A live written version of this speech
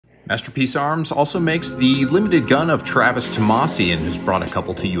MasterPiece Arms also makes the limited gun of Travis Tomasie and has brought a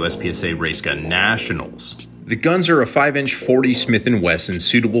couple to USPSA Race Gun Nationals. The guns are a 5-inch 40 Smith & Wesson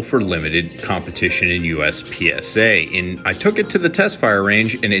suitable for limited competition in USPSA, and I took it to the test fire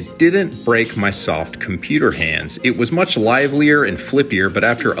range and it didn't break my soft computer hands. It was much livelier and flippier, but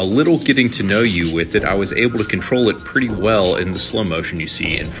after a little getting to know you with it, I was able to control it pretty well in the slow motion you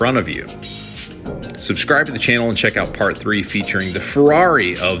see in front of you. Subscribe to the channel and check out part 3 featuring the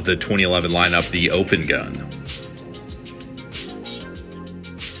Ferrari of the 2011 lineup, the Open Gun.